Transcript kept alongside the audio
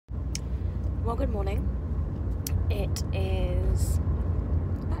Well, good morning. It is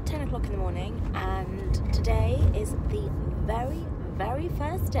about 10 o'clock in the morning, and today is the very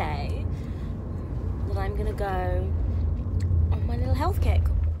first day that I'm gonna go on my little health kick.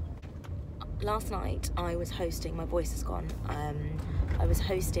 Last night I was hosting, my voice is gone, I was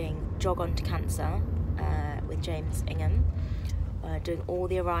hosting Jog On to Cancer with James Ingham, doing all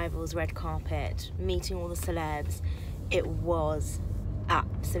the arrivals, red carpet, meeting all the celebs. It was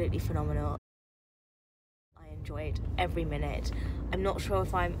absolutely phenomenal. I enjoyed every minute. I'm not sure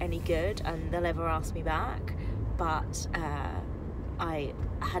if I'm any good and they'll ever ask me back, but I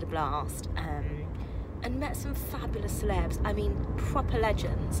had a blast and met some fabulous celebs. I mean, proper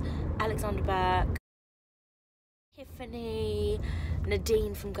legends. Alexander Burke, Tiffany,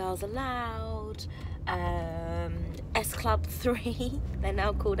 Nadine from Girls Aloud, S Club 3. They're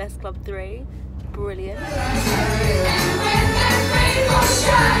now called S Club 3. Brilliant.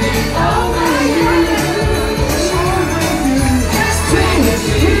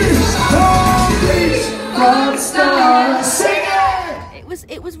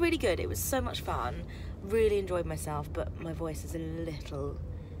 It was really good. It was so much fun. Really enjoyed myself, but my voice is a little,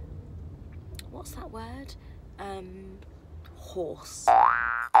 what's that word? Hoarse.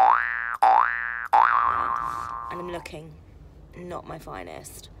 And I'm looking not my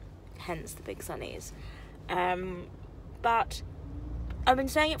finest, hence the big sunnies. But I've been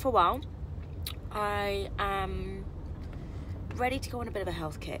saying it for a while. I am ready to go on a bit of a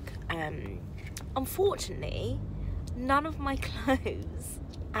health kick. Unfortunately, none of my clothes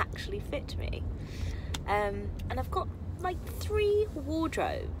actually fit me. And I've got like 3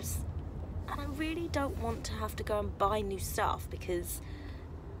 wardrobes, and I really don't want to have to go and buy new stuff because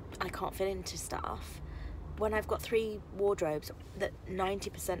I can't fit into stuff when I've got 3 wardrobes that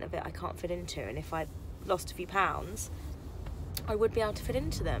 90% of it I can't fit into, and if I lost a few pounds I would be able to fit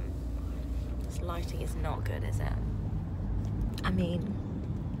into them. This lighting is not good, is it? I mean,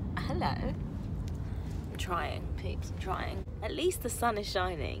 hello. I'm trying, peeps, I'm trying. At least the sun is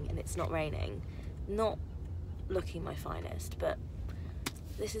shining and it's not raining. Not looking my finest, but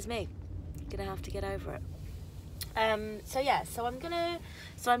this is me. Gonna have to get over it.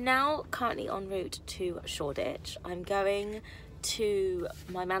 So I'm now currently en route to Shoreditch. I'm going to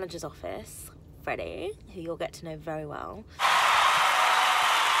my manager's office, Freddie, who you'll get to know very well.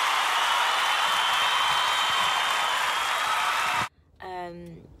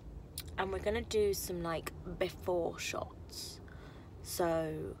 And we're gonna do some like before shots.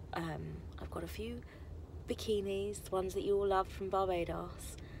 So I've got a few bikinis, the ones that you all loved from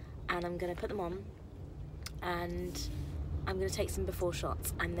Barbados, and I'm gonna put them on and I'm gonna take some before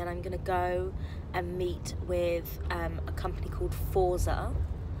shots, and then I'm gonna go and meet with a company called Forza,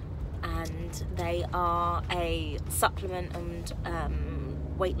 and they are a supplement and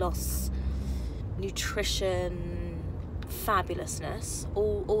weight loss, nutrition, fabulousness,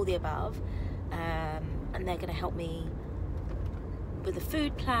 all the above, and they're gonna help me with a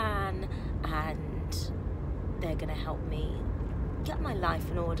food plan, and they're gonna help me get my life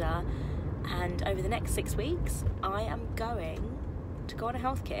in order. And over the next 6 weeks I am going to go on a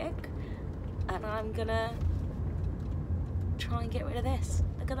health kick, and I'm gonna try and get rid of this.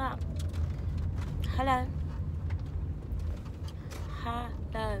 Look at that. Hello.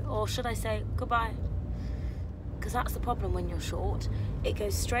 Hello. Or should I say goodbye? Because that's the problem when you're short. It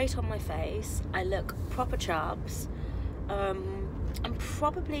goes straight on my face. I look proper chubs. I'm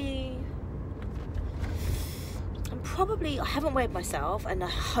probably, I haven't weighed myself, and I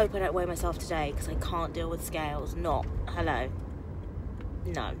hope I don't weigh myself today because I can't deal with scales. Not, hello.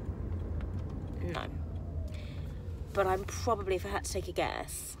 No. But I'm probably, if I had to take a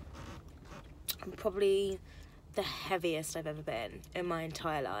guess, I'm probably the heaviest I've ever been in my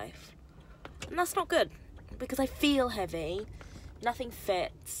entire life. And that's not good, because I feel heavy, nothing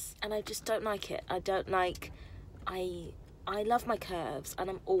fits, and I just don't like it. I don't like, I love my curves, and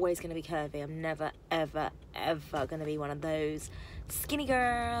I'm always going to be curvy. I'm never, ever going to be one of those skinny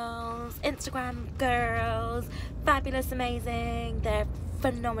girls, Instagram girls, fabulous, amazing, they're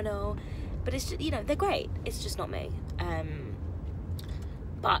phenomenal, but it's just, you know, they're great. It's just not me.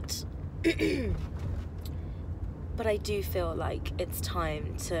 But I do feel like it's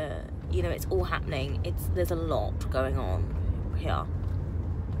time to, you know, it's all happening. There's a lot going on here,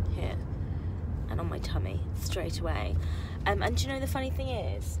 and on my tummy straight away. And do you know the funny thing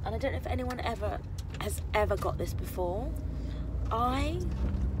is, and I don't know if anyone has ever got this before, I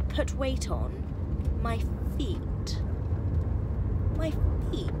put weight on my feet.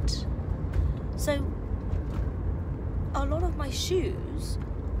 So a lot of my shoes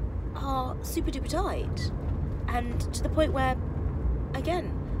are super duper tight, and to the point where,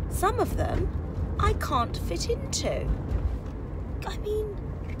 again, Some of them I can't fit into. I mean,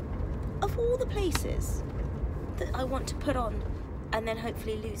 of all the places that I want to put on and then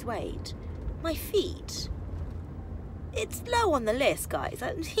hopefully lose weight, my feet, it's low on the list, guys.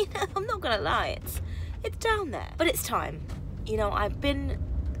 I'm not gonna lie, it's down there. But it's time. You know, I've been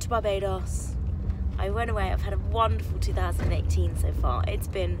to Barbados. I went away. I've had a wonderful 2018 so far. It's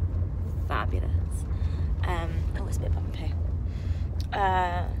been fabulous. Oh, it's a bit bumpy.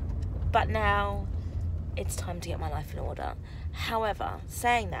 But now it's time to get my life in order. However,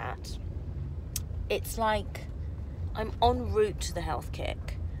 saying that, it's like I'm en route to the health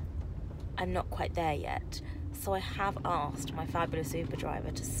kick. I'm not quite there yet. So I have asked my fabulous Uber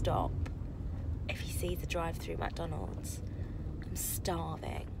driver to stop if he sees a drive-through McDonald's. I'm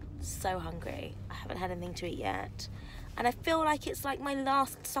starving, so hungry. I haven't had anything to eat yet. And I feel like it's like my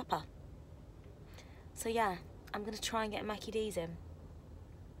last supper. So yeah, I'm gonna try and get Mackie D's in.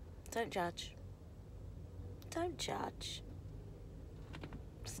 Don't judge. Don't judge.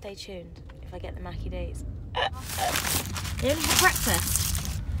 Stay tuned if I get the Mackie D's. Nearly had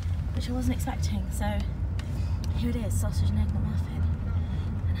breakfast, which I wasn't expecting, so here it is, sausage and egg McMuffin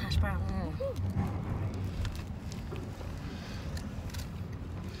and hash brown.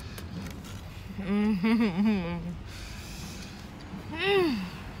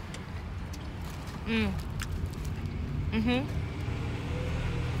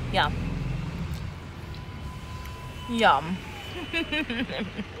 Yum. Yum.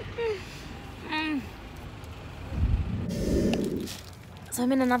 So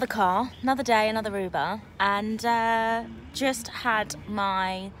I'm in another car, another day, another Uber, and just had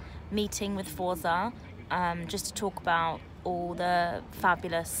my meeting with Forza, just to talk about all the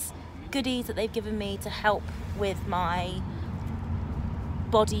fabulous goodies that they've given me to help with my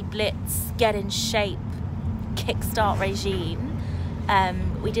body blitz, get in shape, kickstart regime.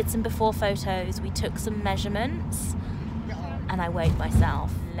 We did some before photos, we took some measurements, and I weighed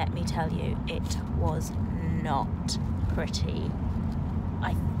myself. Let me tell you, it was not pretty.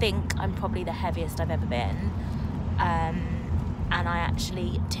 I think I'm probably the heaviest I've ever been, and I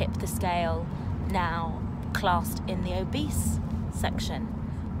actually tip the scale now, classed in the obese section,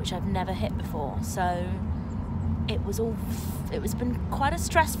 which I've never hit before. So it's been quite a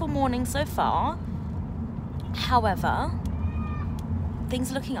stressful morning so far. However,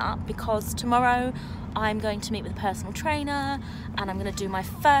 things are looking up because tomorrow I'm going to meet with a personal trainer and I'm going to do my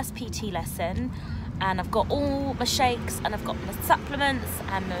first PT lesson, and I've got all my shakes and I've got my supplements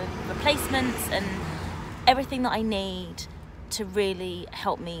and my replacements and everything that I need to really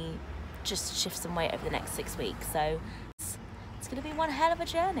help me just shift some weight over the next 6 weeks. So it's going to be one hell of a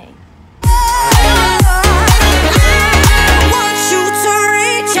journey. I want you to